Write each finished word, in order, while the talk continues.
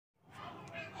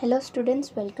Hello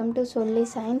students, welcome to Solely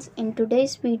Science. In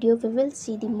today's video, we will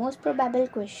see the most probable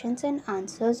questions and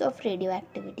answers of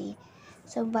radioactivity.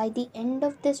 So by the end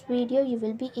of this video, you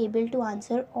will be able to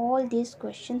answer all these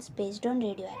questions based on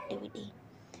radioactivity.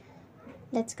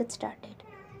 Let's get started.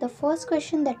 The first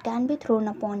question that can be thrown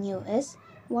upon you is,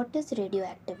 what is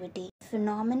radioactivity?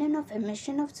 Phenomenon of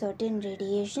emission of certain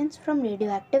radiations from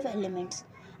radioactive elements,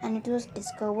 and it was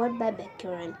discovered by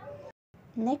Becquerel.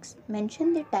 Next,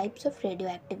 mention the types of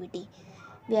radioactivity.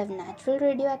 We have natural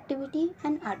radioactivity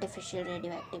and artificial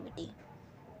radioactivity.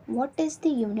 What is the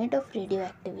unit of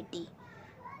radioactivity?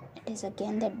 It is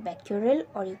again that becquerel,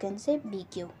 or you can say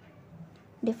BQ.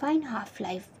 Define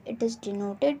half-life. It is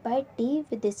denoted by T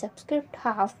with the subscript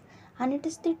half, and it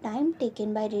is the time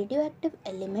taken by radioactive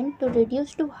element to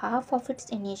reduce to half of its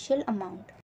initial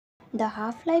amount. The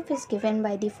half-life is given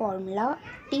by the formula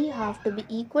T half to be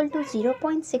equal to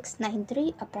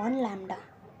 0.693 upon lambda.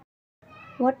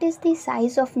 What is the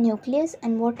size of nucleus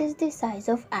and what is the size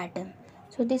of atom?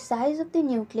 So the size of the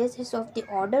nucleus is of the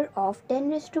order of 10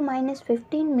 raised to minus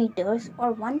 15 meters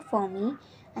or 1 Fermi,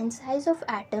 and size of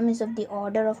atom is of the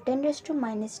order of 10 raised to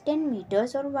minus 10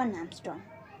 meters or 1 Armstrong.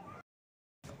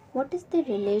 What is the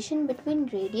relation between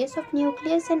radius of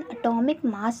nucleus and atomic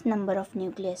mass number of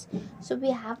nucleus? So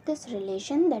we have this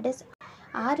relation, that is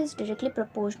R is directly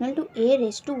proportional to A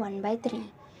raised to 1 by 3.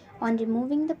 On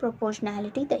removing the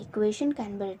proportionality, the equation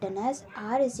can be written as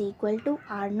R is equal to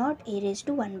R naught A raised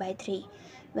to 1 by 3,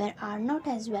 where R naught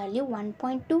has value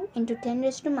 1.2 into 10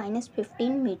 raised to minus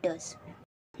 15 meters.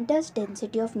 Does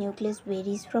density of nucleus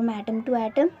varies from atom to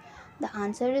atom? The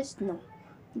answer is no.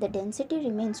 The density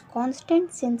remains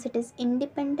constant since it is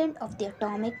independent of the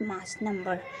atomic mass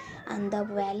number, and the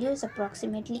value is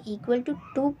approximately equal to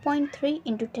 2.3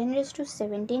 into 10 raised to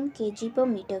 17 kg per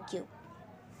meter cube.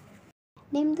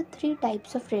 Name the three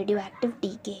types of radioactive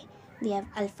decay. We have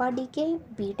alpha decay,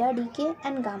 beta decay,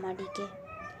 and gamma decay.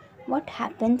 What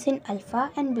happens in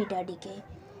alpha and beta decay?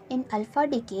 In alpha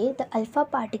decay, the alpha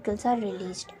particles are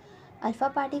released.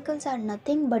 Alpha particles are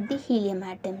nothing but the helium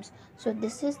atoms. So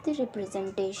this is the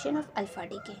representation of alpha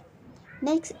decay.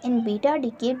 Next, in beta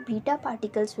decay, beta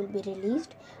particles will be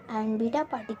released, and beta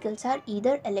particles are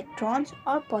either electrons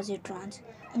or positrons.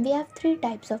 And we have three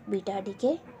types of beta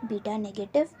decay: beta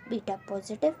negative, beta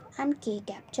positive, and K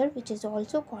capture, which is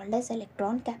also called as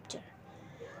electron capture.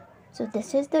 So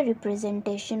this is the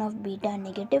representation of beta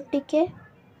negative decay,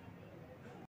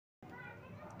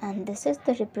 and this is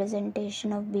the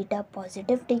representation of beta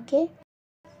positive decay,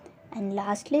 and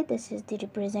lastly this is the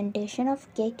representation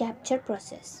of K capture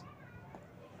process.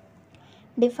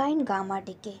 Define gamma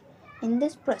decay. In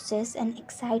this process, an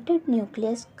excited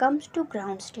nucleus comes to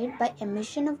ground state by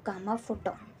emission of gamma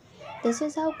photon. This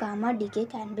is how gamma decay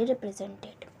can be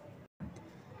represented.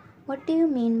 What do you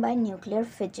mean by nuclear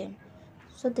fission?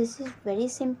 So this is very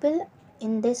simple.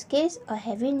 In this case, a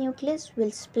heavy nucleus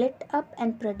will split up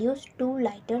and produce two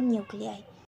lighter nuclei.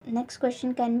 Next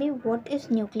question can be, what is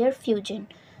nuclear fusion?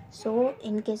 So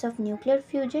in case of nuclear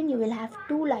fusion, you will have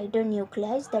two lighter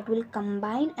nuclei that will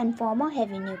combine and form a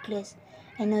heavy nucleus.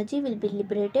 Energy will be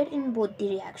liberated in both the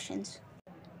reactions.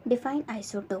 Define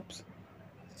isotopes.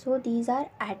 So these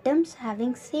are atoms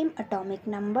having same atomic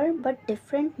number but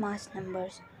different mass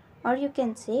numbers. Or you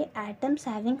can say atoms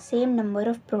having same number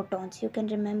of protons. You can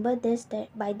remember this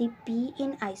by the P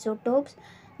in isotopes,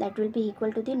 that will be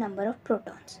equal to the number of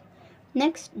protons.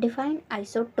 Next, define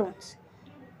isotones.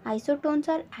 Isotones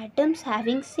are atoms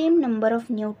having same number of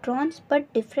neutrons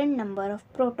but different number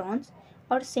of protons,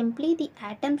 or simply the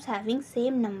atoms having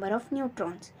same number of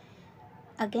neutrons.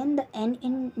 Again, the N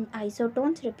in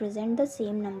isotones represent the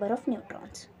same number of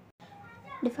neutrons.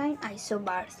 Define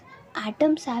isobars.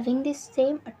 Atoms having the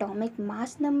same atomic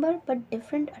mass number but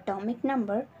different atomic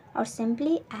number, or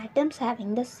simply atoms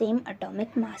having the same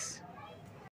atomic mass.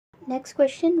 Next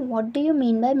question, what do you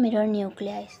mean by mirror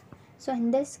nuclei? So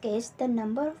in this case, the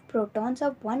number of protons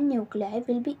of one nuclei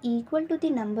will be equal to the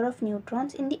number of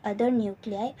neutrons in the other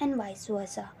nuclei and vice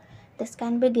versa. This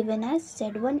can be given as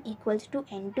Z1 equals to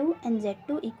N2 and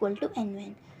Z2 equal to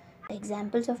N1. The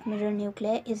examples of mirror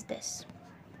nuclei is this.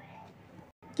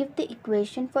 Give the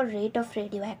equation for rate of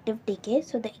radioactive decay.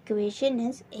 So the equation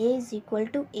is A is equal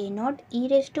to A naught e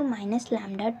raised to minus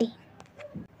lambda T.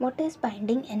 What is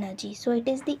binding energy? So it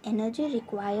is the energy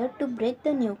required to break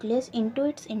the nucleus into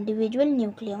its individual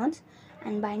nucleons,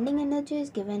 and binding energy is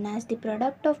given as the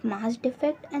product of mass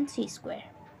defect and C square.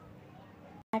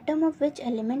 Atom of which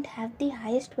element have the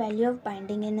highest value of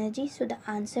binding energy? So the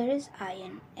answer is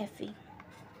iron, Fe.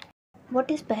 What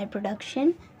is pair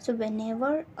production? So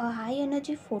whenever a high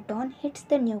energy photon hits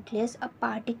the nucleus, a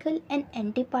particle and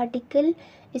antiparticle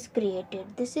is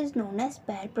created. This is known as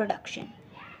pair production.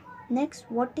 Next,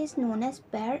 what is known as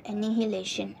pair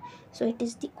annihilation? So it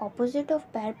is the opposite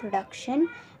of pair production,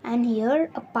 and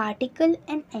here a particle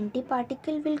and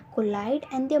antiparticle will collide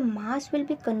and their mass will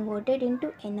be converted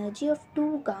into energy of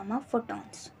 2 gamma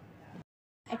photons.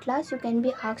 At last, you can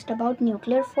be asked about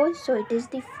nuclear force. So it is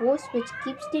the force which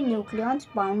keeps the nucleons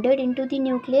bounded into the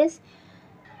nucleus.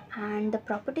 And the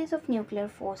properties of nuclear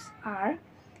force are,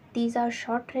 these are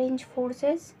short range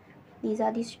forces, these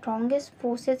are the strongest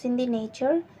forces in the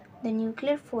nature, the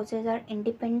nuclear forces are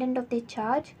independent of the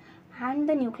charge, and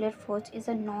the nuclear force is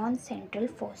a non-central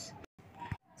force.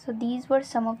 So these were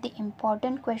some of the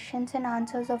important questions and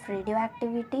answers of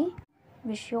radioactivity.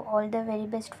 Wish you all the very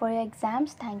best for your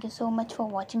exams. Thank you so much for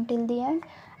watching till the end,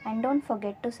 and don't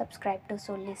forget to subscribe to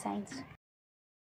Solely Science.